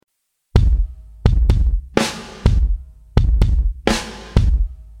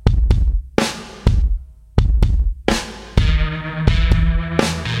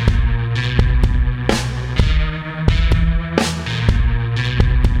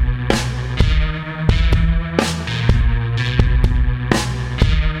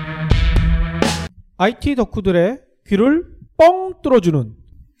IT 덕후들의 귀를 뻥 뚫어주는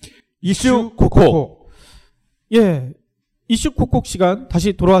이슈콕콕. 예, 이슈콕콕 시간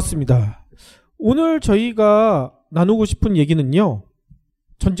다시 돌아왔습니다. 오늘 저희가 나누고 싶은 얘기는요,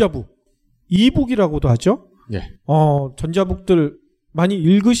 전자북, 이북이라고도 하죠. 예. 전자북들 많이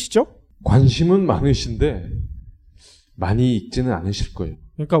읽으시죠? 관심은 많으신데 많이 읽지는 않으실 거예요.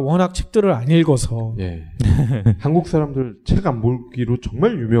 그러니까 워낙 책들을 안 읽어서. 예. 한국 사람들 책 안 보기로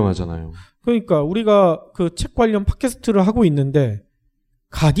정말 유명하잖아요. 그러니까 우리가 그 책 관련 팟캐스트를 하고 있는데,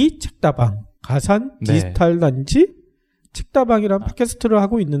 가디 책다방, 가산 디지털 단지 책다방이라는 팟캐스트를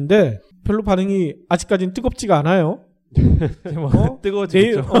하고 있는데 별로 반응이 아직까지는 뜨겁지가 않아요.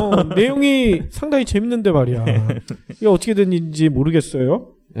 뜨거워지겠죠. 내용이 상당히 재밌는데 말이야. 이게 어떻게 됐는지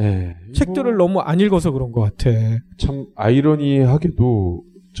모르겠어요. 예. 책들을 너무 안 읽어서 그런 것 같아. 참 아이러니하게도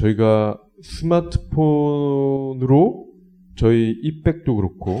저희가 스마트폰으로 저희 잇백도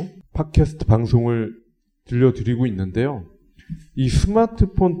그렇고 팟캐스트 방송을 들려드리고 있는데요. 이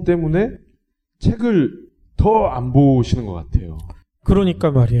스마트폰 때문에 책을 더 안 보시는 것 같아요.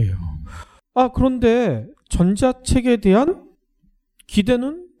 그러니까 말이에요. 그런데 전자책에 대한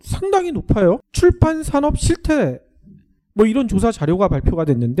기대는 상당히 높아요. 출판산업 실태 뭐 이런 조사 자료가 발표가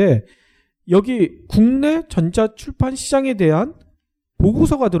됐는데, 여기 국내 전자출판 시장에 대한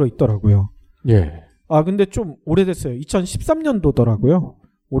보고서가 들어있더라고요. 예. 근데 좀 오래됐어요. 2013년도더라고요.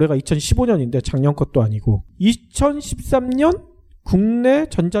 올해가 2015년인데 작년 것도 아니고. 2013년 국내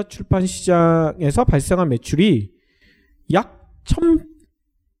전자출판 시장에서 발생한 매출이 약 1,000억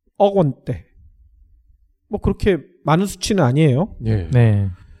원대. 뭐 그렇게 많은 수치는 아니에요. 예. 네.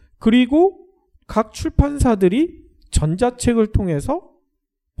 그리고 각 출판사들이 전자책을 통해서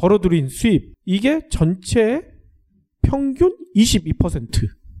벌어들인 수입, 이게 전체의 평균 22%.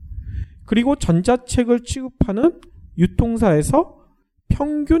 그리고 전자책을 취급하는 유통사에서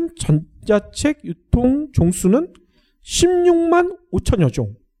평균 전자책 유통 종수는 16만 5천여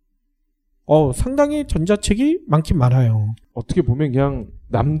종. 상당히 전자책이 많긴 많아요. 어떻게 보면 그냥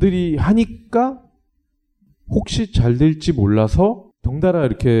남들이 하니까 혹시 잘 될지 몰라서 덩달아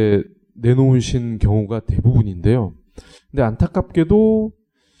이렇게 내놓으신 경우가 대부분인데요. 근데 안타깝게도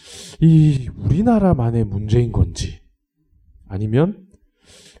이 우리나라만의 문제인 건지 아니면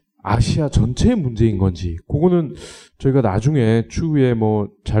아시아 전체의 문제인 건지, 그거는 저희가 나중에 추후에 뭐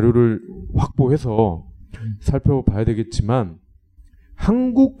자료를 확보해서 살펴봐야 되겠지만,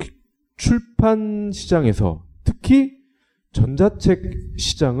 한국 출판 시장에서 특히 전자책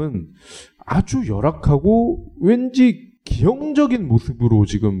시장은 아주 열악하고 왠지 기형적인 모습으로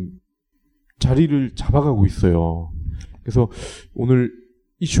지금 자리를 잡아가고 있어요. 그래서 오늘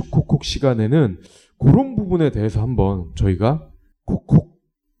이슈콕콕 시간에는 그런 부분에 대해서 한번 저희가 콕콕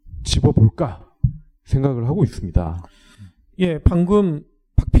집어볼까 생각을 하고 있습니다. 예, 방금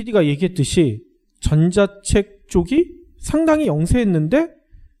박 PD가 얘기했듯이 전자책 쪽이 상당히 영세했는데,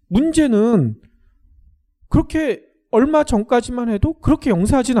 문제는 그렇게 얼마 전까지만 해도 그렇게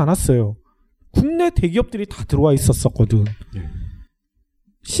영세하진 않았어요. 국내 대기업들이 다 들어와 있었거든. 예.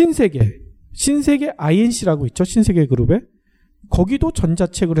 신세계 INC라고 있죠. 신세계 그룹에. 거기도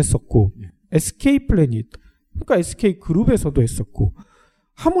전자책을 했었고, 예. SK 플래닛, 그러니까 SK 그룹에서도 했었고,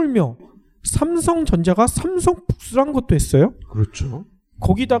 하물며 삼성전자가 삼성북스란 것도 했어요. 그렇죠.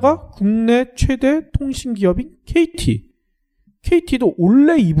 거기다가 국내 최대 통신기업인 KT도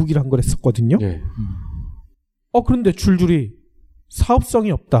원래 이북이란 걸 했었거든요. 예. 그런데 줄줄이 사업성이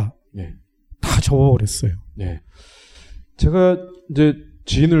없다. 예. 다 접어버렸어요. 예. 제가 이제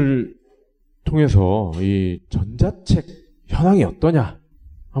지인을 통해서 이 전자책 현황이 어떠냐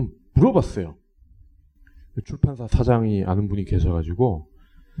한번 물어봤어요. 출판사 사장이 아는 분이 계셔가지고.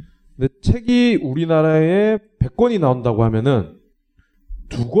 근데 책이 우리나라에 100권이 나온다고 하면은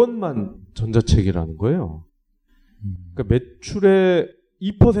 2권만 전자책이라는 거예요. 그러니까 매출의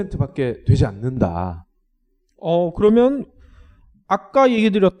 2%밖에 되지 않는다. 그러면 아까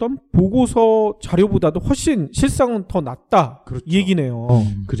얘기드렸던 보고서 자료보다도 훨씬 실상은 더 낫다. 그렇죠. 얘기네요.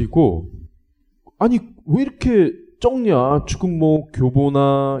 그리고 아니 왜 이렇게 적냐? 지금 뭐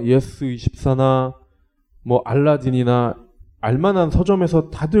교보나 예스24나 뭐 알라딘이나 알만한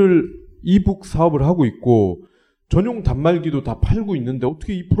서점에서 다들 이북 사업을 하고 있고 전용 단말기도 다 팔고 있는데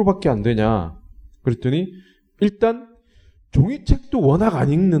어떻게 2%밖에 안 되냐? 그랬더니 일단 종이책도 워낙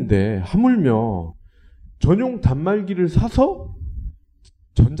안 읽는데 하물며 전용 단말기를 사서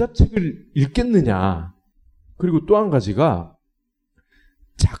전자책을 읽겠느냐? 그리고 또 한 가지가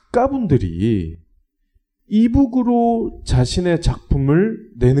작가분들이 이북으로 자신의 작품을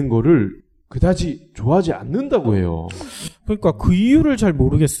내는 거를 그다지 좋아하지 않는다고 해요. 그러니까 그 이유를 잘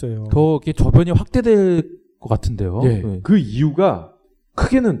모르겠어요. 더 이렇게 저변이 확대될 것 같은데요. 예, 네. 그 이유가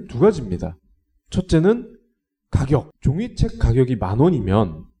크게는 두 가지입니다. 첫째는 가격. 종이책 가격이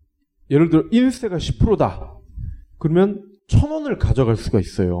 10,000원이면 예를 들어 인세가 10%다. 그러면 1,000원을 가져갈 수가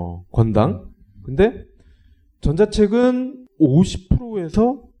있어요. 권당. 근데 전자책은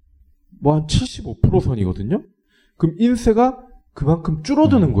 50%에서 뭐 한 75% 선이거든요. 그럼 인세가 그만큼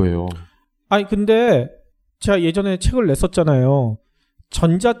줄어드는 거예요. 아니 근데 제가 예전에 책을 냈었잖아요.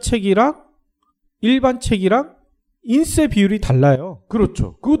 전자책이랑 일반 책이랑 인세 비율이 달라요.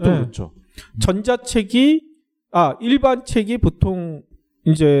 그렇죠. 그것도 네. 그렇죠. 일반 책이 보통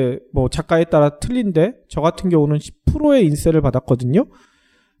이제 뭐 작가에 따라 틀린데 저 같은 경우는 10%의 인세를 받았거든요.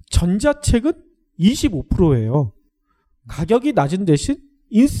 전자책은 25%예요. 가격이 낮은 대신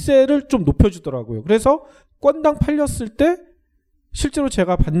인세를 좀 높여주더라고요. 그래서 건당 팔렸을 때 실제로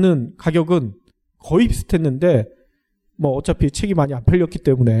제가 받는 가격은 거의 비슷했는데 뭐 어차피 책이 많이 안 팔렸기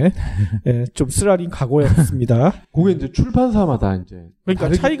때문에 예, 좀 쓰라린 각오였습니다. 그게 이제 출판사마다 이제 그러니까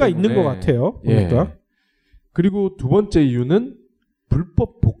차이가 때문에. 있는 것 같아요. 보니까. 예. 그리고 두 번째 이유는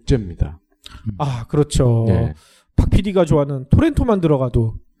불법 복제입니다. 아 그렇죠. 예. 박 PD가 좋아하는 토렌토만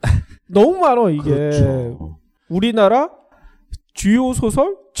들어가도 너무 많아 이게. 그렇죠. 우리나라 주요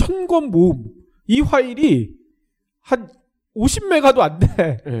소설 1000권 모음 이 파일이 한 50메가도 안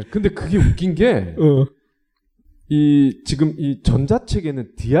돼. 예. 근데 그게 웃긴 게 지금 이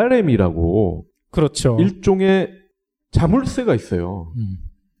전자책에는 DRM이라고 그렇죠. 일종의 자물쇠가 있어요.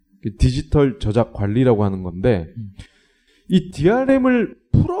 디지털 저작 관리라고 하는 건데 이 DRM을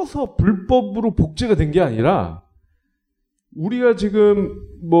풀어서 불법으로 복제가 된 게 아니라 우리가 지금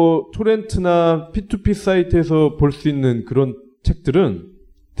뭐 토렌트나 P2P 사이트에서 볼 수 있는 그런 책들은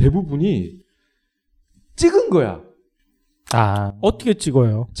대부분이 찍은 거야. 아 어떻게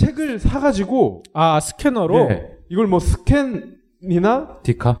찍어요? 책을 사가지고 스캐너로? 예, 이걸 뭐 스캔이나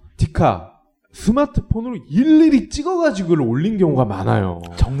디카 스마트폰으로 일일이 찍어가지고 그걸 올린 경우가 많아요.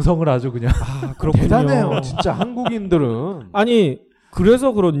 정성을 아주 그냥 그렇군요. 대단해요. 진짜 한국인들은. 아니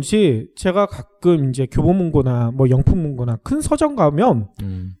그래서 그런지 제가 가끔 이제 교보문고나 뭐 영풍문고나 큰 서점 가면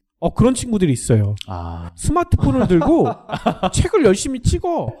그런 친구들이 있어요. 스마트폰을 들고 책을 열심히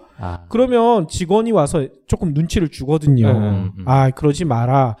찍어. 그러면 직원이 와서 조금 눈치를 주거든요. 그러지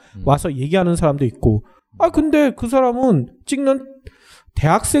마라. 와서 얘기하는 사람도 있고. 근데 그 사람은 찍는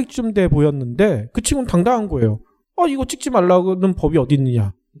대학생쯤 돼 보였는데 그 친구는 당당한 거예요. 이거 찍지 말라고는 법이 어디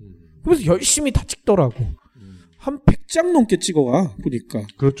있느냐. 그래서 열심히 다 찍더라고. 한 100장 넘게 찍어가 보니까.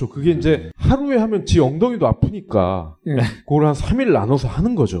 그렇죠. 그게 이제 하루에 하면 지 엉덩이도 아프니까 그걸 한 3일 나눠서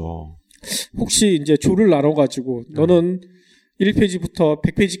하는 거죠. 혹시 이제 조를 나눠가지고 너는 1페이지부터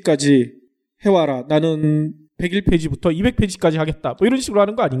 100페이지까지 해와라. 나는 101페이지부터 200페이지까지 하겠다. 뭐 이런 식으로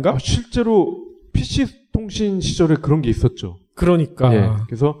하는 거 아닌가? 실제로 PC 통신 시절에 그런 게 있었죠. 그러니까. 예,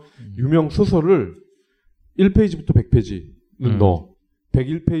 그래서 유명 소설을 1페이지부터 100페이지는 넣어.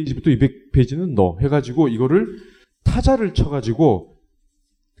 101페이지부터 200페이지는 넣어. 해가지고 이거를 타자를 쳐가지고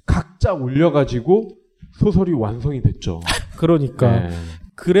각자 올려가지고 소설이 완성이 됐죠. 그러니까. 네.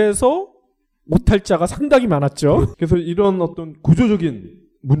 그래서 못할 자가 상당히 많았죠. 그래서 이런 어떤 구조적인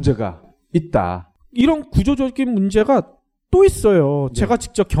문제가 있다. 이런 구조적인 문제가 또 있어요. 네. 제가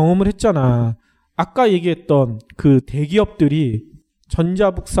직접 경험을 했잖아. 아까 얘기했던 그 대기업들이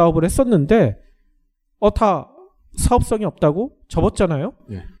전자북 사업을 했었는데 다 사업성이 없다고 접었잖아요.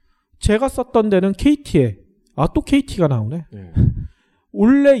 네. 제가 썼던 데는 KT에 또 KT가 나오네. 네.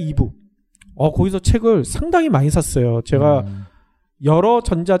 올레 이북. 거기서 책을 상당히 많이 샀어요. 제가 여러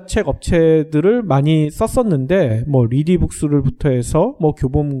전자책 업체들을 많이 썼었는데 뭐 리디북스를부터 해서 뭐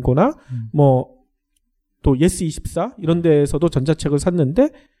교보문고나 뭐 또 예스24 이런 데에서도 전자책을 샀는데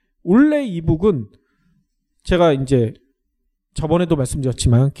올레 이북은 제가 이제 저번에도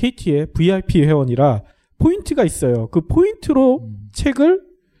말씀드렸지만 KT의 VIP 회원이라 포인트가 있어요. 그 포인트로 책을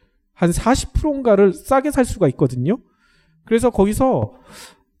한 40%인가를 싸게 살 수가 있거든요. 그래서 거기서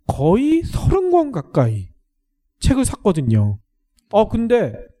거의 30권 가까이 책을 샀거든요.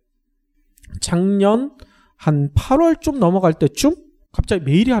 근데 작년 한 8월 좀 넘어갈 때쯤 갑자기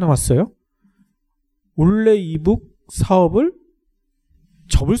메일이 하나 왔어요. 올레 이북 사업을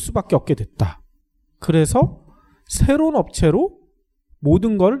접을 수밖에 없게 됐다. 그래서 새로운 업체로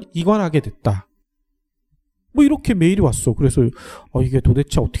모든 걸 이관하게 됐다. 뭐 이렇게 메일이 왔어. 그래서 이게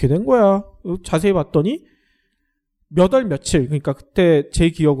도대체 어떻게 된 거야? 자세히 봤더니 몇 월 며칠, 그러니까 그때 제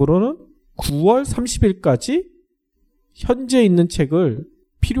기억으로는 9월 30일까지 현재 있는 책을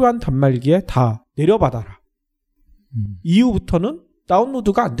필요한 단말기에 다 내려받아라. 이후부터는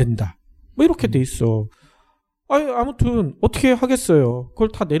다운로드가 안 된다. 뭐 이렇게 돼 있어. 아무튼 어떻게 하겠어요. 그걸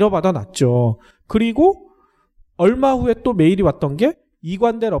다 내려받아 놨죠. 그리고 얼마 후에 또 메일이 왔던 게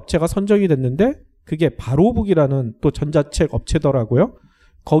이관될 업체가 선정이 됐는데 그게 바로북이라는 또 전자책 업체더라고요.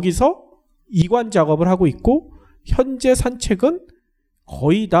 거기서 이관 작업을 하고 있고 현재 산 책은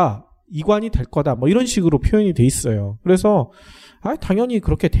거의 다 이관이 될 거다. 뭐 이런 식으로 표현이 돼 있어요. 그래서 당연히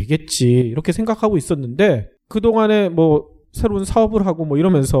그렇게 되겠지 이렇게 생각하고 있었는데 그동안에 뭐 새로운 사업을 하고 뭐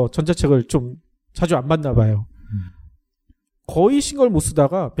이러면서 전자책을 좀 자주 안 봤나 봐요. 거의 신경을 못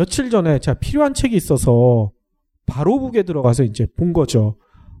쓰다가 며칠 전에 제가 필요한 책이 있어서 바로북에 들어가서 이제 본 거죠.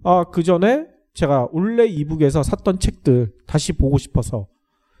 그 전에 제가 올레 이북에서 샀던 책들 다시 보고 싶어서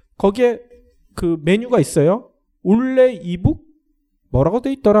거기에 그 메뉴가 있어요. 올레 이북 뭐라고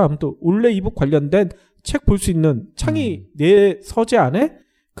돼 있더라. 아무튼 올레 이북 관련된 책 볼 수 있는 창이 내 서재 안에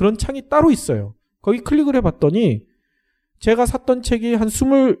그런 창이 따로 있어요. 거기 클릭을 해봤더니 제가 샀던 책이 한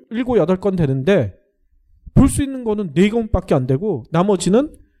 27, 8권 되는데 볼 수 있는 거는 4권밖에 안 되고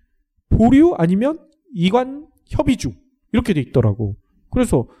나머지는 보류 아니면 이관 협의 중 이렇게 돼 있더라고.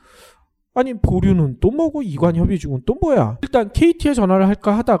 그래서 아니 보류는 또 뭐고 이관 협의 중은 또 뭐야. 일단 KT에 전화를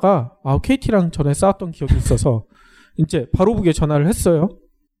할까 하다가 KT랑 전에 싸웠던 기억이 있어서 이제 바로북에 전화를 했어요.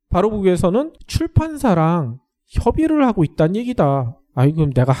 바로북에서는 출판사랑 협의를 하고 있다는 얘기다.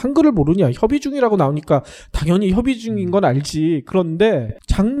 그럼 내가 한글을 모르냐. 협의 중이라고 나오니까 당연히 협의 중인 건 알지. 그런데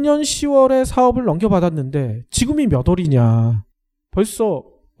작년 10월에 사업을 넘겨받았는데 지금이 몇 월이냐. 벌써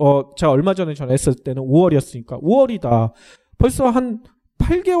제가 얼마 전에 전화했을 때는 5월이었으니까 5월이다. 벌써 한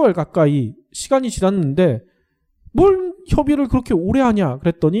 8개월 가까이 시간이 지났는데 뭘 협의를 그렇게 오래 하냐.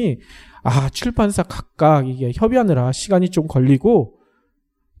 그랬더니 출판사 각각 이게 협의하느라 시간이 좀 걸리고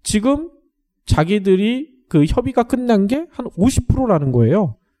지금 자기들이 그 협의가 끝난 게 한 50%라는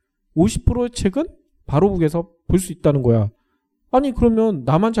거예요. 50%의 책은 바로북에서 볼 수 있다는 거야. 아니 그러면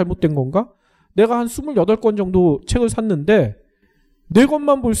나만 잘못된 건가? 내가 한 28권 정도 책을 샀는데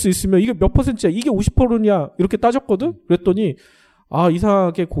 4권만 볼 수 있으면 이게 몇 %야? 이게 50%냐? 이렇게 따졌거든? 그랬더니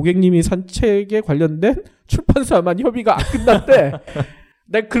이상하게 고객님이 산 책에 관련된 출판사만 협의가 안 끝났대.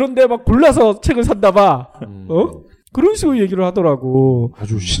 내가 그런데 막 골라서 책을 샀나 봐. 그런 식으로 얘기를 하더라고.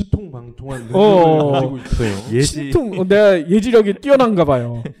 아주 신통방통한 능력을 가지고 있어요. 신통, 내가 예지력이 뛰어난가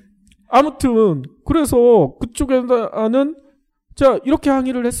봐요. 아무튼 그래서 그쪽에는 제가 이렇게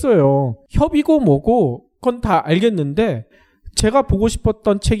항의를 했어요. 협의고 뭐고 그건 다 알겠는데 제가 보고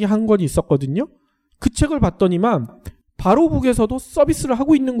싶었던 책이 한 권 있었거든요. 그 책을 봤더니만 바로북에서도 서비스를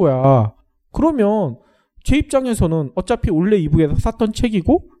하고 있는 거야. 그러면 제 입장에서는 어차피 올레 이북에서 샀던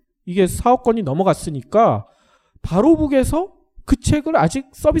책이고 이게 4억 권이 넘어갔으니까 바로북에서 그 책을 아직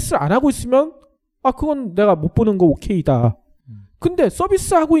서비스를 안 하고 있으면 그건 내가 못 보는 거 오케이다. 근데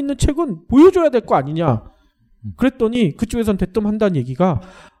서비스하고 있는 책은 보여줘야 될 거 아니냐. 그랬더니 그쪽에선 대뜸한다는 얘기가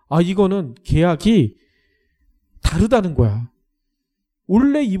이거는 계약이 다르다는 거야.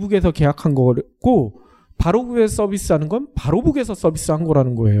 올레 이북에서 계약한 거고 바로북에서 서비스하는 건 바로북에서 서비스한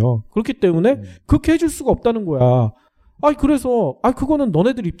거라는 거예요. 그렇기 때문에 그렇게 해줄 수가 없다는 거야. 그래서 그거는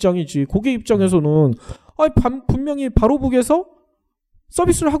너네들 입장이지. 고객 입장에서는 분명히 바로북에서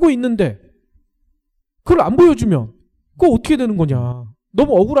서비스를 하고 있는데 그걸 안 보여주면 그거 어떻게 되는 거냐.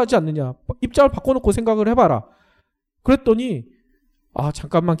 너무 억울하지 않느냐. 입장을 바꿔놓고 생각을 해봐라. 그랬더니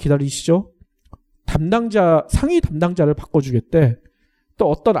잠깐만 기다리시죠. 상위 담당자를 바꿔주겠대. 또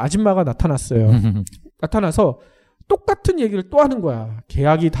어떤 아줌마가 나타났어요. 나타나서 똑같은 얘기를 또 하는 거야.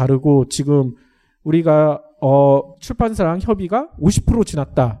 계약이 다르고 지금 우리가 출판사랑 협의가 50%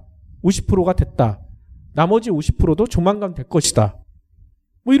 지났다. 50%가 됐다. 나머지 50%도 조만간 될 것이다.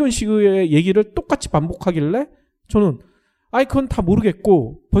 뭐 이런 식의 얘기를 똑같이 반복하길래 저는 그건 다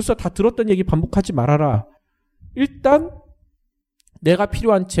모르겠고 벌써 다 들었던 얘기 반복하지 말아라. 일단 내가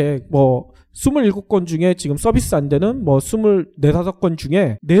필요한 책 27권 중에 지금 서비스 안 되는 24, 5권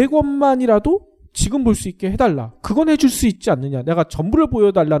중에 4권만이라도 지금 볼 수 있게 해달라. 그건 해줄 수 있지 않느냐. 내가 전부를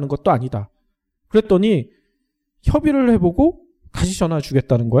보여달라는 것도 아니다. 그랬더니 협의를 해보고 다시 전화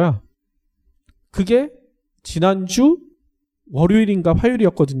주겠다는 거야. 그게 지난주 월요일인가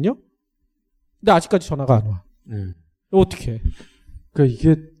화요일이었거든요. 근데 아직까지 전화가 안 와. 어떻게 해? 그러니까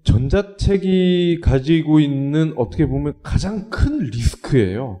이게 전자책이 가지고 있는 어떻게 보면 가장 큰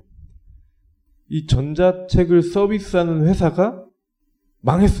리스크예요. 이 전자책을 서비스하는 회사가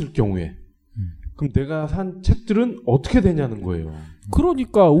망했을 경우에 그럼 내가 산 책들은 어떻게 되냐는 거예요.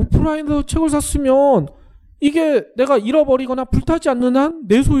 그러니까 오프라인에서 책을 샀으면 이게 내가 잃어버리거나 불타지 않는 한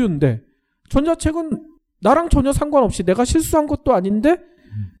내 소유인데 전자책은 나랑 전혀 상관없이 내가 실수한 것도 아닌데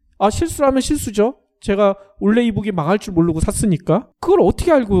실수라면 실수죠. 제가 올레 이북이 망할 줄 모르고 샀으니까 그걸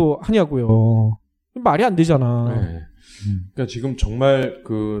어떻게 알고 하냐고요. 말이 안 되잖아. 네. 그러니까 지금 정말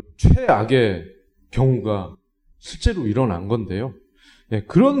그 최악의 경우가 실제로 일어난 건데요. 네,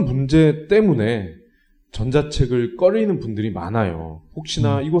 그런 문제 때문에 전자책을 꺼리는 분들이 많아요.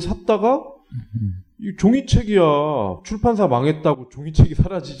 혹시나 이거 샀다가 이 종이책이야. 출판사 망했다고 종이책이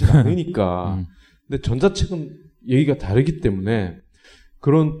사라지지 않으니까. 근데 전자책은 얘기가 다르기 때문에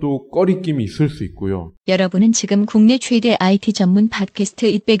그런 또 꺼리낌이 있을 수 있고요. 여러분은 지금 국내 최대 IT 전문 팟캐스트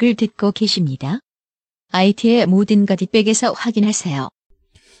잇백을 듣고 계십니다. IT의 모든 것 잇백에서 확인하세요.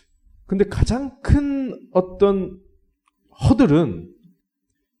 근데 가장 큰 어떤 허들은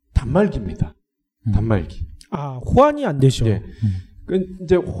단말기입니다. 단말기. 호환이 안 되죠. 네.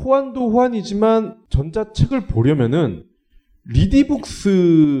 이제 호환도 호환이지만 전자책을 보려면은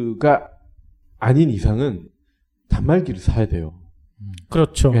리디북스가 아닌 이상은 단말기를 사야 돼요.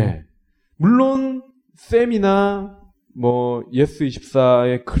 그렇죠. 네. 물론 쌤이나 뭐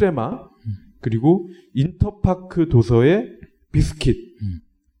예스24의 크레마 그리고 인터파크 도서의 비스킷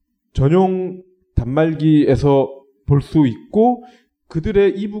전용 단말기에서 볼 수 있고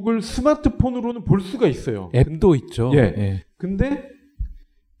그들의 이북을 스마트폰으로는 볼 수가 있어요. 앱도 있죠. 예. 예. 근데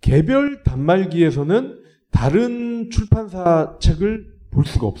개별 단말기에서는 다른 출판사 책을 볼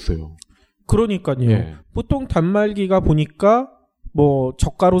수가 없어요. 그러니까요. 예. 보통 단말기가 보니까 뭐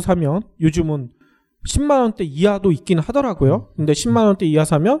저가로 사면 요즘은 10만 원대 이하도 있긴 하더라고요. 근데 10만 원대 이하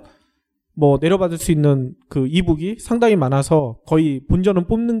사면 뭐 내려받을 수 있는 그 이북이 상당히 많아서 거의 본전은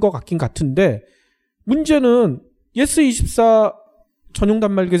뽑는 것 같긴 같은데 문제는 예스24 전용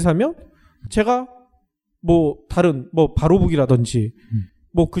단말기 사면 제가 뭐 다른 뭐 바로북이라든지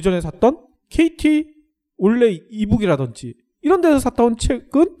뭐 그전에 샀던 KT 원래 이북이라든지 이런 데서 샀던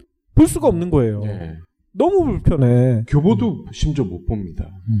책은 볼 수가 없는 거예요. 예. 너무 불편해. 교보도 심지어 못 봅니다.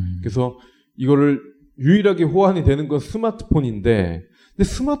 그래서 이거를 유일하게 호환이 되는 건 스마트폰인데 근데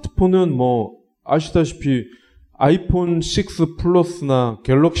스마트폰은 뭐 아시다시피 아이폰 6 플러스나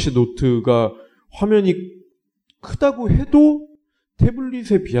갤럭시 노트가 화면이 크다고 해도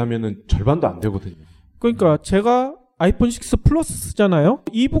태블릿에 비하면은 절반도 안 되거든요. 그러니까 제가 아이폰 6 플러스 쓰잖아요.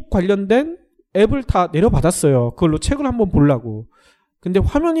 이북 관련된 앱을 다 내려받았어요. 그걸로 책을 한번 보려고. 근데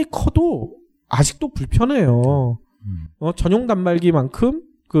화면이 커도 아직도 불편해요. 전용 단말기만큼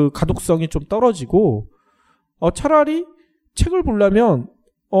그 가독성이 좀 떨어지고 차라리 책을 보려면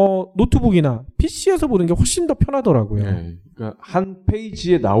노트북이나 PC에서 보는 게 훨씬 더 편하더라고요. 네, 그러니까 한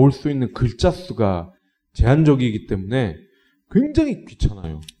페이지에 나올 수 있는 글자 수가 제한적이기 때문에 굉장히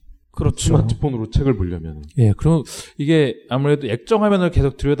귀찮아요. 그렇죠. 스마트폰으로 책을 보려면. 예, 그럼 이게 아무래도 액정 화면을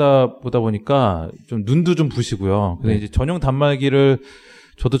계속 들여다보다 보니까 좀 눈도 좀 부시고요. 근데 이제 전용 단말기를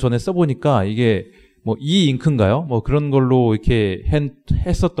저도 전에 써보니까 이게 뭐 잉크인가요? 뭐 그런 걸로 이렇게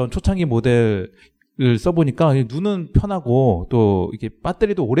했었던 초창기 모델을 써보니까 눈은 편하고 또 이게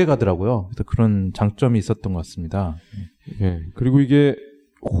배터리도 오래 가더라고요. 그래서 그런 장점이 있었던 것 같습니다. 예. 그리고 이게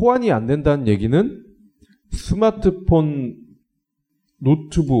호환이 안 된다는 얘기는 스마트폰,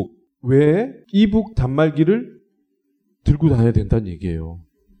 노트북 외에 이북 단말기를 들고 다녀야 된다는 얘기예요.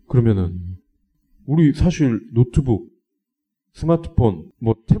 그러면은 우리 사실 노트북, 스마트폰,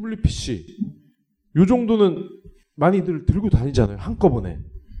 뭐 태블릿 PC 요 정도는 많이들 들고 다니잖아요. 한꺼번에.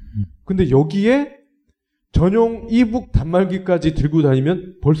 근데 여기에 전용 이북 단말기까지 들고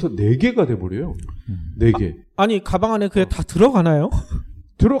다니면 벌써 4개가 돼버려요. 4개. 아니 가방 안에 그게 다 들어가나요?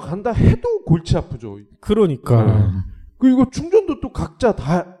 들어간다 해도 골치 아프죠. 그러니까. 그리고 충전도 또 각자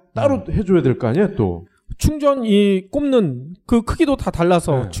다 따로 해줘야 될 거 아니야 또. 충전 이 꼽는 그 크기도 다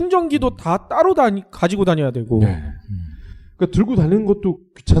달라서 충전기도 다 따로 가지고 다녀야 되고. 그러니까 들고 다니는 것도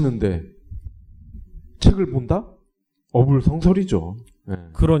귀찮은데 책을 본다? 어불성설이죠.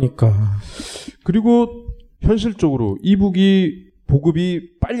 그러니까. 그리고 현실적으로 이북이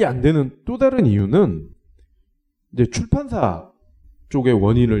보급이 빨리 안 되는 또 다른 이유는 이제 출판사 쪽의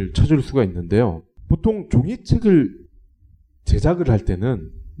원인을 찾을 수가 있는데요. 보통 종이책을 제작을 할 때는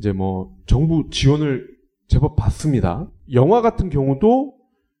이제 뭐 정부 지원을 제법 받습니다. 영화 같은 경우도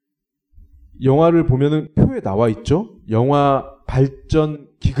영화를 보면은 표에 나와 있죠. 영화 발전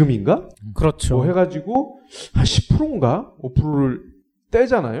기금인가? 그렇죠. 뭐 해가지고 한 10%인가 5%를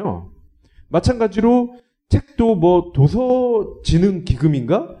떼잖아요. 마찬가지로 책도 뭐 도서진흥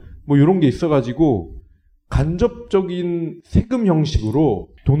기금인가? 뭐 이런 게 있어가지고 간접적인 세금 형식으로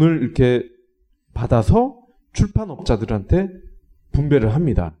돈을 이렇게 받아서 출판업자들한테 분배를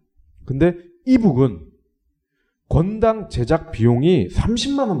합니다. 근데 이북은 권당 제작 비용이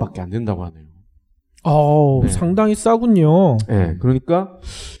 30만 원밖에 안 된다고 하네요. 상당히 싸군요. 네, 그러니까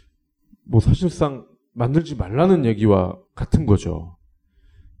뭐 사실상 만들지 말라는 얘기와 같은 거죠.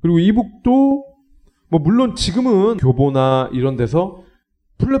 그리고 이북도 뭐 물론 지금은 교보나 이런 데서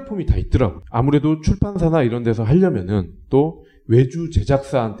플랫폼이 다 있더라고요. 아무래도 출판사나 이런 데서 하려면은 또 외주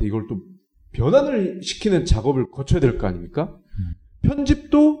제작사한테 이걸 또 변환을 시키는 작업을 거쳐야 될 거 아닙니까?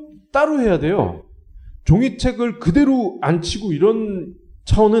 편집도 따로 해야 돼요. 종이책을 그대로 안 치고 이런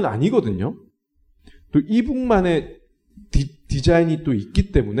차원은 아니거든요. 또 이북만의 디자인이 또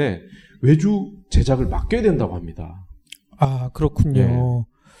있기 때문에 외주 제작을 맡겨야 된다고 합니다. 아, 그렇군요.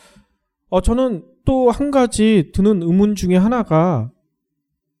 저는 또 한 가지 드는 의문 중에 하나가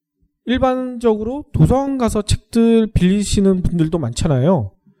일반적으로 도서관 가서 책들 빌리시는 분들도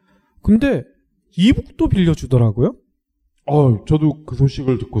많잖아요. 근데 이북도 빌려주더라고요. 저도 그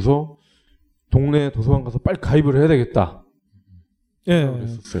소식을 듣고서 동네 도서관 가서 빨리 가입을 해야 되겠다. 예.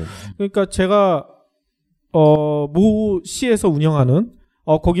 그랬었어요. 그러니까 제가 모 시에서 운영하는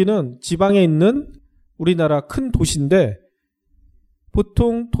거기는 지방에 있는 우리나라 큰 도시인데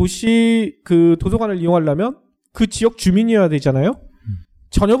보통 도시 그 도서관을 이용하려면 그 지역 주민이어야 되잖아요.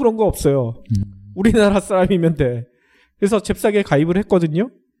 전혀 그런 거 없어요. 우리나라 사람이면 돼. 그래서 잽싸게 가입을 했거든요.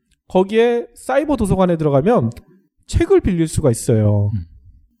 거기에 사이버 도서관에 들어가면 책을 빌릴 수가 있어요.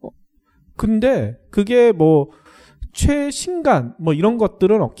 근데 그게 뭐 최신간 뭐 이런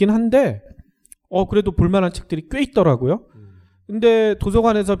것들은 없긴 한데 그래도 볼만한 책들이 꽤 있더라고요. 근데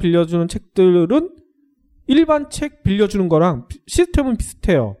도서관에서 빌려주는 책들은 일반 책 빌려주는 거랑 시스템은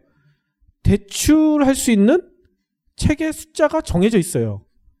비슷해요. 대출할 수 있는 책의 숫자가 정해져 있어요.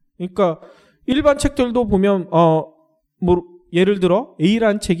 그러니까 일반 책들도 보면 뭐 예를 들어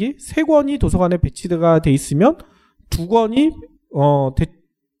A라는 책이 3권이 도서관에 배치가 돼 있으면 2권이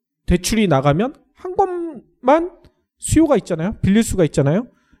대출이 나가면 1권만 수요가 있잖아요. 빌릴 수가 있잖아요.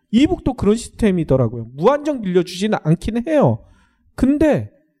 이북도 그런 시스템이더라고요. 무한정 빌려주지는 않긴 해요. 근데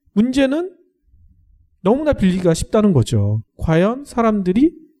문제는 너무나 빌리기가 쉽다는 거죠. 과연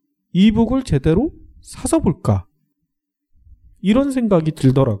사람들이 이북을 제대로 사서 볼까? 이런 생각이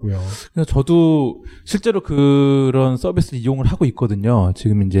들더라고요. 저도 실제로 그런 서비스를 이용을 하고 있거든요.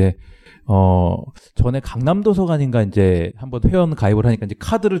 지금 이제 전에 강남도서관인가 이제 한번 회원 가입을 하니까 이제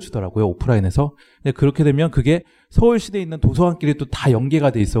카드를 주더라고요. 오프라인에서. 근데 그렇게 되면 그게 서울시대에 있는 도서관끼리 또 다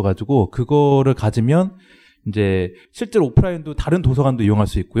연계가 돼 있어가지고 그거를 가지면 이제 실제로 오프라인도 다른 도서관도 이용할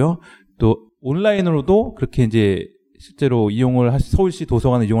수 있고요. 또 온라인으로도 그렇게 이제 실제로 이용을 서울시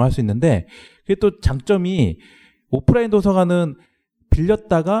도서관을 이용을 할 수 있는데 그게 또 장점이 오프라인 도서관은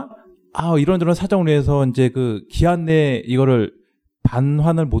빌렸다가 이런저런 사정으로 해서 이제 그 기한 내에 이거를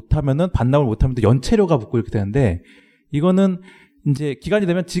반납을 못하면 연체료가 붙고 이렇게 되는데 이거는 이제 기간이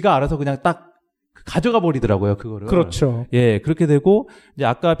되면 지가 알아서 그냥 딱 가져가 버리더라고요, 그거를. 그렇죠. 예, 그렇게 되고 이제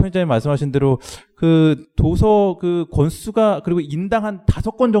아까 편집자님 말씀하신 대로 그 도서 그 권수가 그리고 인당 한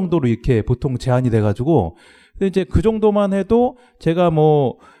 5권 정도로 이렇게 보통 제한이 돼가지고 근데 이제 그 정도만 해도 제가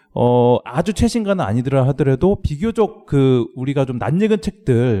뭐 아주 최신가는 아니더라 하더라도 비교적 그 우리가 좀 낯익은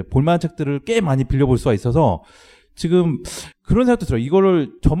책들, 볼만한 책들을 꽤 많이 빌려볼 수가 있어서 지금 그런 생각도 들어요.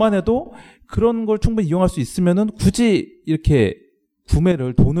 이거를 저만 해도 그런 걸 충분히 이용할 수 있으면은 굳이 이렇게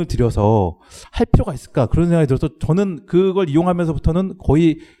구매를 돈을 들여서 할 필요가 있을까 그런 생각이 들어서 저는 그걸 이용하면서부터는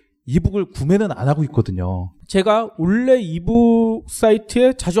거의 이북을 구매는 안 하고 있거든요. 제가 원래 이북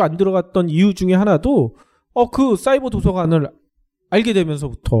사이트에 자주 안 들어갔던 이유 중에 하나도 그 사이버 도서관을 알게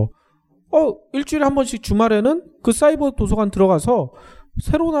되면서부터 일주일에 한 번씩 주말에는 그 사이버 도서관 들어가서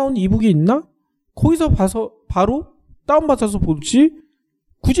새로 나온 이북이 있나? 거기서 봐서 바로 다운받아서 보지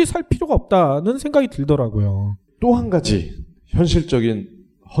굳이 살 필요가 없다는 생각이 들더라고요. 또 한 가지 현실적인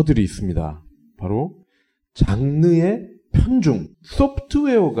허들이 있습니다. 바로 장르의 편중,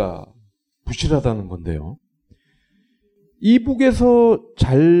 소프트웨어가 부실하다는 건데요. 이북에서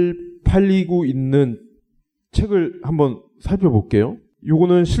잘 팔리고 있는 책을 한번 살펴볼게요.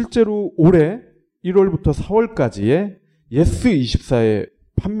 요거는 실제로 올해 1월부터 4월까지의 예스24의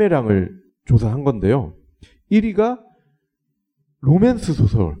판매량을 조사한 건데요. 1위가 로맨스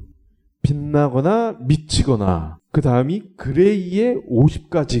소설 빛나거나 미치거나, 그 다음이 그레이의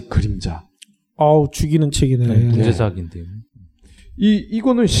 50가지 그림자. 죽이는 책이네. 문제작인데요.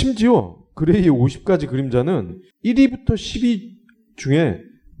 이거는 심지어 그레이의 50가지 그림자는 1위부터 10위 중에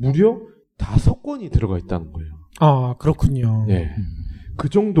무려 5권이 들어가 있다는 거예요. 그렇군요. 예. 그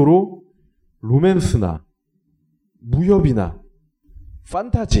정도로 로맨스나 무협이나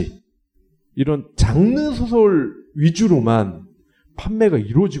판타지 이런 장르 소설 위주로만 판매가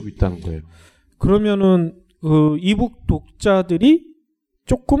이루어지고 있다는 거예요. 그러면은 그 이북 독자들이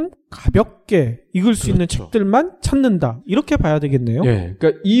조금 가볍게 읽을 수 있는 책들만 찾는다. 이렇게 봐야 되겠네요. 예.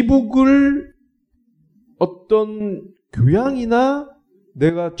 그러니까 이북을 어떤 교양이나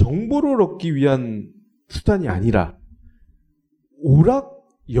내가 정보를 얻기 위한 수단이 아니라 오락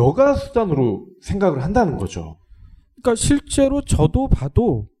여가 수단으로 생각을 한다는 거죠. 그러니까 실제로 저도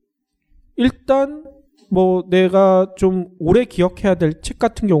봐도 일단 뭐 내가 좀 오래 기억해야 될 책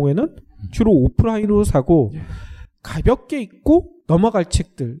같은 경우에는 주로 오프라인으로 사고 가볍게 읽고 넘어갈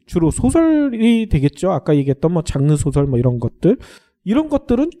책들, 주로 소설이 되겠죠. 아까 얘기했던 뭐 장르소설 뭐 이런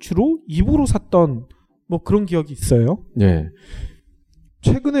것들은 주로 이북으로 샀던 뭐 그런 기억이 있어요. 예.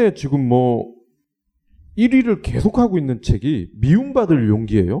 최근에 지금 뭐 1위를 계속하고 있는 책이 미움받을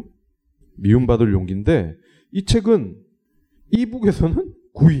용기예요. 미움받을 용기인데 이 책은 이북에서는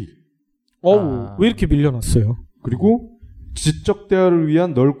 9위. 왜 이렇게 밀려났어요? 그리고 지적 대화를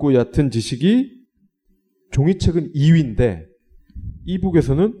위한 넓고 얕은 지식이 종이책은 2위인데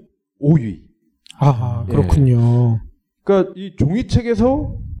이북에서는 5위. 아, 예. 그렇군요. 그러니까 이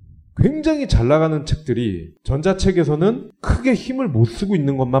종이책에서 굉장히 잘 나가는 책들이 전자책에서는 크게 힘을 못 쓰고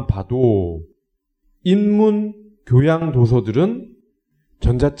있는 것만 봐도 인문 교양 도서들은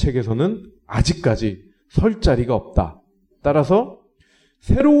전자책에서는 아직까지 설 자리가 없다. 따라서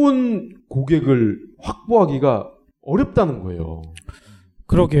새로운 고객을 확보하기가 어렵다는 거예요.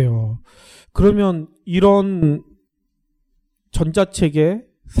 그러게요. 그러면 이런 전자책의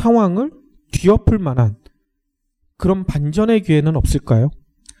상황을 뒤엎을 만한 그런 반전의 기회는 없을까요?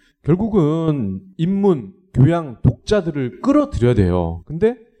 결국은 인문, 교양, 독자들을 끌어들여야 돼요.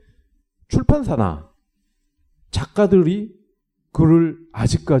 근데 출판사나 작가들이 그를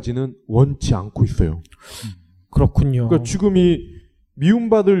아직까지는 원치 않고 있어요. 그렇군요. 그러니까 지금 이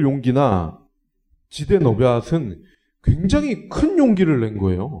미움받을 용기나 지대너볕은 굉장히 큰 용기를 낸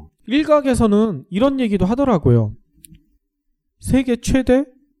거예요. 일각에서는 이런 얘기도 하더라고요. 세계 최대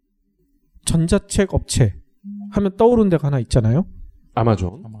전자책 업체 하면 떠오르는 데가 하나 있잖아요.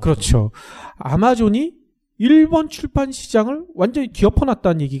 아마존. 그렇죠. 아마존이 일본 출판 시장을 완전히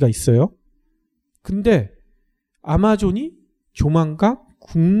뒤엎어놨다는 얘기가 있어요. 근데 아마존이 조만간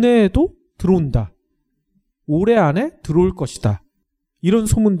국내에도 들어온다. 올해 안에 들어올 것이다. 이런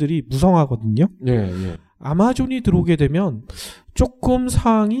소문들이 무성하거든요. 예, 예. 아마존이 들어오게 되면 조금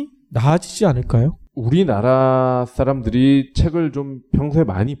상황이 나아지지 않을까요? 우리나라 사람들이 책을 좀 평소에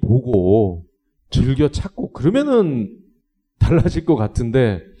많이 보고 즐겨 찾고 그러면은 달라질 것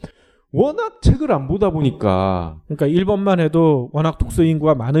같은데 워낙 책을 안 보다 보니까 그러니까 일본만 해도 워낙 독서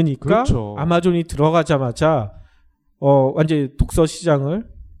인구가 많으니까 그렇죠. 아마존이 들어가자마자 완전히 독서 시장을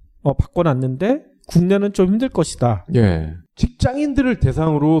바꿔놨는데 국내는 좀 힘들 것이다. 예. 직장인들을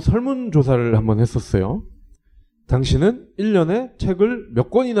대상으로 설문조사를 한번 했었어요. 당신은 1년에 책을 몇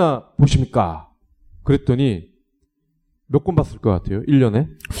권이나 보십니까? 그랬더니 몇 권 봤을 것 같아요? 1년에?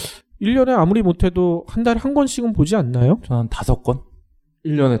 1년에 아무리 못해도 한 달에 한 권씩은 보지 않나요? 저는 5권?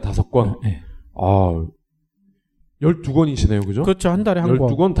 1년에 5권? 네. 아, 12권이시네요. 그죠? 그렇죠. 한 달에 한 권.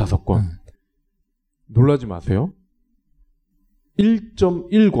 12권, 5권. 놀라지 마세요.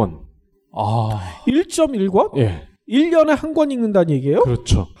 1.1권. 1.1권? 예. 1년에 한 권 읽는다는 얘기예요?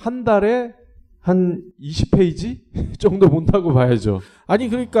 그렇죠. 한 달에 한 20페이지 정도 본다고 봐야죠. 아니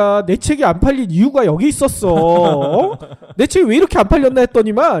그러니까 내 책이 안 팔린 이유가 여기 있었어. 내 책이 왜 이렇게 안 팔렸나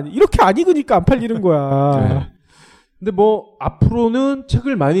했더니만 이렇게 안 읽으니까 안 팔리는 거야. 네. 근데 뭐 앞으로는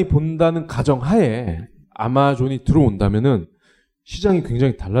책을 많이 본다는 가정하에 아마존이 들어온다면은 시장이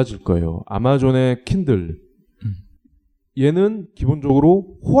굉장히 달라질 거예요. 아마존의 킨들 얘는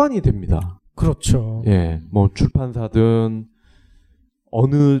기본적으로 호환이 됩니다. 그렇죠. 예, 뭐 출판사든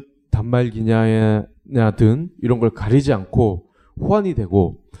어느 단말기냐든 이런 걸 가리지 않고 호환이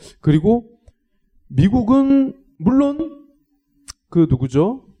되고, 그리고 미국은 물론 그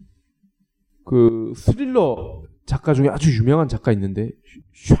누구죠? 그 스릴러 작가 중에 아주 유명한 작가 있는데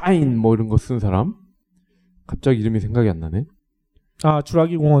샤인 뭐 이런 거 쓴 사람 갑자기 이름이 생각이 안 나네. 아,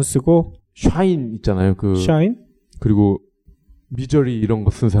 주라기 공원 쓰고 샤인 있잖아요. 그 샤인? 그리고 미저리 이런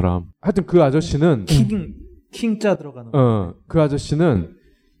거 쓴 사람. 하여튼 그 아저씨는 킹자 들어가는 그 아저씨는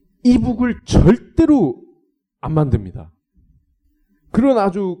이북을 절대로 안 만듭니다. 그런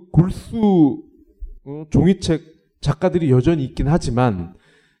아주 골수 종이책 작가들이 여전히 있긴 하지만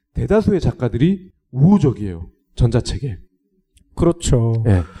대다수의 작가들이 우호적이에요. 전자책에. 그렇죠.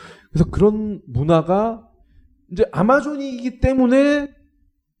 네. 그래서 그런 문화가 이제 아마존이기 때문에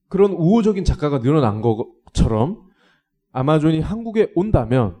그런 우호적인 작가가 늘어난 것처럼 아마존이 한국에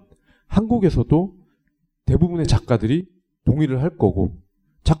온다면 한국에서도 대부분의 작가들이 동의를 할 거고,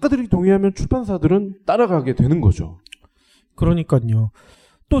 작가들이 동의하면 출판사들은 따라가게 되는 거죠. 그러니까요.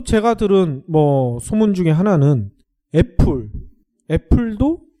 또 제가 들은 뭐 소문 중에 하나는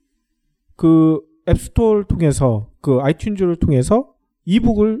애플도 그 앱스토어를 통해서 그 아이튠즈를 통해서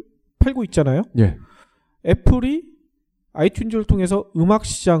이북을 팔고 있잖아요. 예. 애플이 아이튠즈를 통해서 음악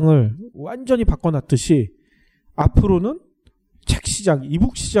시장을 완전히 바꿔놨듯이 앞으로는 책 시장,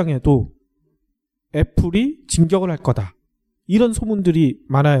 이북 시장에도 애플이 진격을 할 거다. 이런 소문들이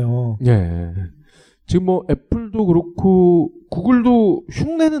많아요. 예. 지금 뭐 애플도 그렇고 구글도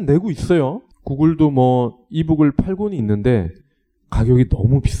흉내는 내고 있어요. 구글도 뭐 이북을 팔고는 있는데 가격이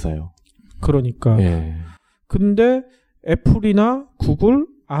너무 비싸요. 그러니까. 예. 근데 애플이나 구글,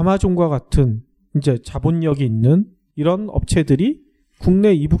 아마존과 같은 이제 자본력이 있는 이런 업체들이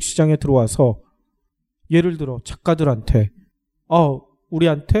국내 이북 시장에 들어와서 예를 들어 작가들한테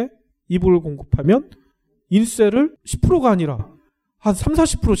우리한테 이북을 공급하면 인세를 10%가 아니라 한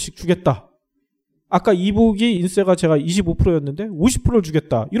 30-40%씩 주겠다. 아까 이북이 인세가 제가 25%였는데 50%를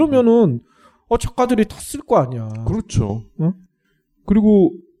주겠다. 이러면은 작가들이 다 쓸 거 아니야. 그렇죠. 응?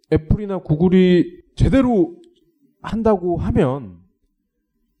 그리고 애플이나 구글이 제대로 한다고 하면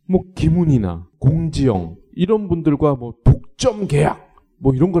뭐 김훈이나 공지영 이런 분들과 뭐 독점 계약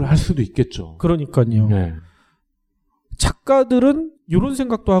뭐 이런 걸 할 수도 있겠죠. 그러니까요. 네. 작가들은 이런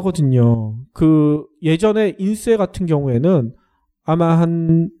생각도 하거든요. 그 예전에 인세 같은 경우에는 아마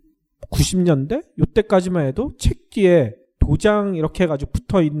한 90년대 요때까지만 해도 책 뒤에 도장 이렇게 해가지고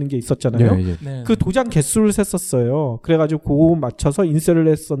붙어 있는 게 있었잖아요. 예, 예. 네. 그 도장 개수를 셌었어요. 그래가지고 그거 맞춰서 인세를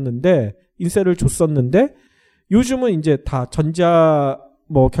줬었는데 요즘은 이제 다 전자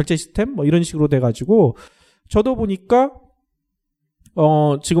뭐 결제 시스템 뭐 이런 식으로 돼가지고 저도 보니까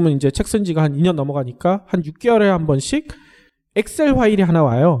지금은 이제 책 쓴 지가 한 2년 넘어가니까 한 6개월에 한 번씩 엑셀 파일이 하나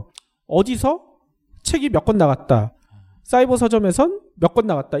와요. 어디서 책이 몇 권 나갔다. 사이버 서점에선 몇 권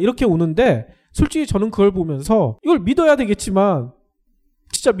나갔다. 이렇게 오는데 솔직히 저는 그걸 보면서 이걸 믿어야 되겠지만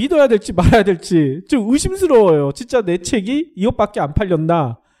진짜 믿어야 될지 말아야 될지 좀 의심스러워요. 진짜 내 책이 이것밖에 안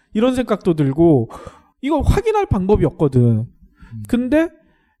팔렸나 이런 생각도 들고 이걸 확인할 방법이 없거든. 근데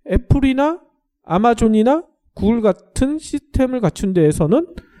애플이나 아마존이나 구글 같은 시스템을 갖춘 데에서는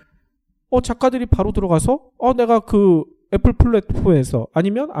작가들이 바로 들어가서 내가 그 애플 플랫폼에서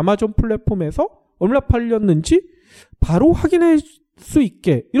아니면 아마존 플랫폼에서 얼마나 팔렸는지 바로 확인할 수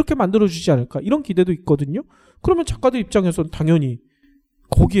있게 이렇게 만들어주지 않을까 이런 기대도 있거든요. 그러면 작가들 입장에서는 당연히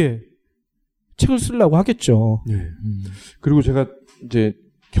거기에 책을 쓰려고 하겠죠. 네. 그리고 제가 이제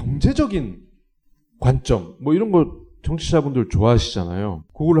경제적인 관점 뭐 이런 거 청취자분들 좋아하시잖아요.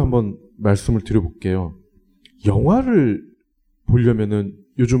 그걸 한번 말씀을 드려볼게요. 영화를 보려면은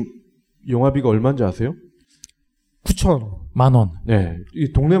요즘 영화비가 얼마인지 아세요? 9,000원. 10,000원. 네.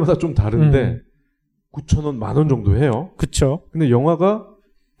 이 동네마다 좀 다른데 9,000원, 10,000원 정도 해요. 그쵸. 근데 영화가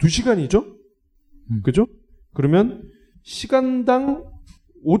 2시간이죠? 그죠? 그러면 시간당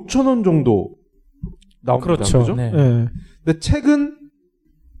 5,000원 정도 나옵니다. 그렇죠. 그죠? 네. 네. 근데 책은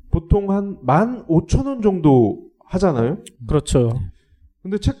보통 한 15,000원 정도 하잖아요. 그렇죠.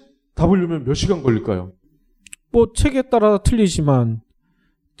 근데 책 다 보려면 몇 시간 걸릴까요? 뭐 책에 따라 틀리지만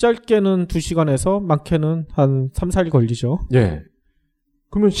짧게는 2시간에서 많게는 한 3-4일 걸리죠. 예.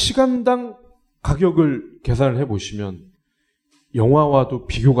 그러면 시간당 가격을 계산을 해보시면 영화와도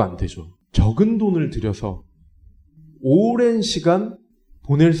비교가 안 되죠. 적은 돈을 들여서 오랜 시간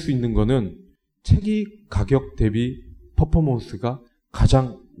보낼 수 있는 거는 책이 가격 대비 퍼포먼스가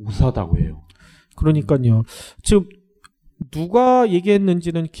가장 우수하다고 해요. 그러니까요. 지금 누가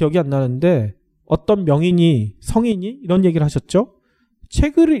얘기했는지는 기억이 안 나는데 어떤 명인이 성인이 이런 얘기를 하셨죠.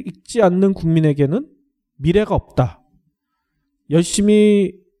 책을 읽지 않는 국민에게는 미래가 없다.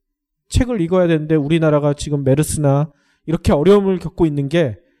 열심히 책을 읽어야 되는데 우리나라가 지금 메르스나 이렇게 어려움을 겪고 있는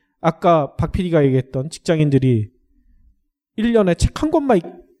게 아까 박 PD가 얘기했던 직장인들이 1년에 책 한 권만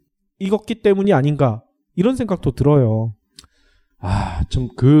읽었기 때문이 아닌가 이런 생각도 들어요. 참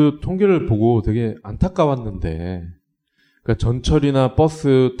그 통계를 보고 되게 안타까웠는데 그러니까 전철이나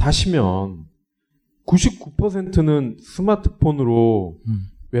버스 타시면 99%는 스마트폰으로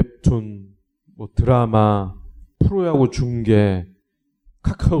웹툰, 뭐 드라마, 프로야구 중계,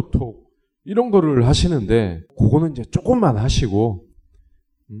 카카오톡 이런 거를 하시는데 그거는 이제 조금만 하시고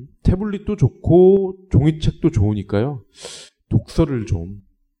태블릿도 좋고 종이책도 좋으니까요. 독서를 좀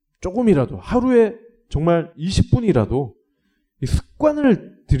조금이라도 하루에 정말 20분이라도 이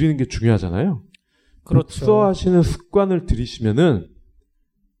습관을 들이는 게 중요하잖아요. 그렇죠. 독서하시는 습관을 들이시면은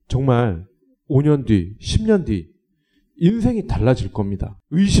정말 5년 뒤, 10년 뒤 인생이 달라질 겁니다.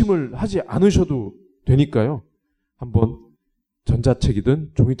 의심을 하지 않으셔도 되니까요. 한번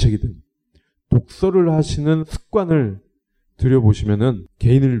전자책이든 종이책이든 독서를 하시는 습관을 들여보시면은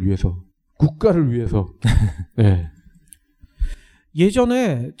개인을 위해서, 국가를 위해서. 네.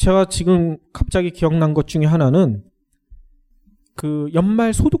 예전에 제가 지금 갑자기 기억난 것 중에 하나는 그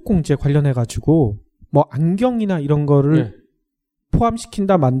연말 소득공제 관련해 가지고 뭐 안경이나 이런 거를 네.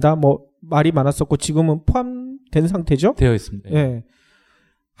 포함시킨다 만다 뭐 말이 많았었고 지금은 포함된 상태죠. 되어 있습니다. 예. 네.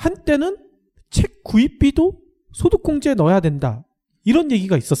 한때는 책 구입비도 소득공제에 넣어야 된다. 이런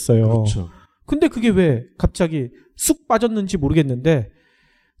얘기가 있었어요. 그렇죠. 근데 그게 왜 갑자기 쑥 빠졌는지 모르겠는데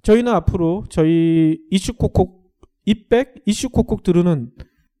저희는 앞으로 저희 이슈콕콕 이슈콕콕 들으는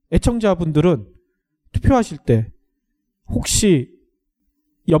애청자분들은 투표하실 때 혹시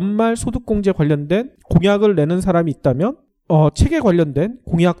연말 소득공제 관련된 공약을 내는 사람이 있다면 책에 관련된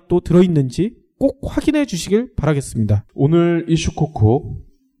공약도 들어있는지 꼭 확인해 주시길 바라겠습니다. 오늘 이슈콕콕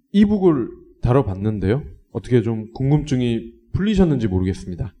이북을 다뤄봤는데요. 어떻게 좀 궁금증이 풀리셨는지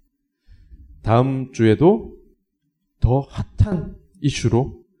모르겠습니다. 다음 주에도 더 핫한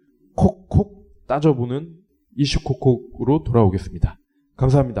이슈로 콕콕 따져보는 이슈콕콕으로 돌아오겠습니다.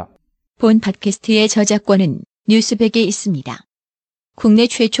 감사합니다. 본 팟캐스트의 저작권은 뉴스백에 있습니다. 국내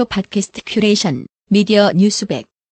최초 팟캐스트 큐레이션 미디어 뉴스백.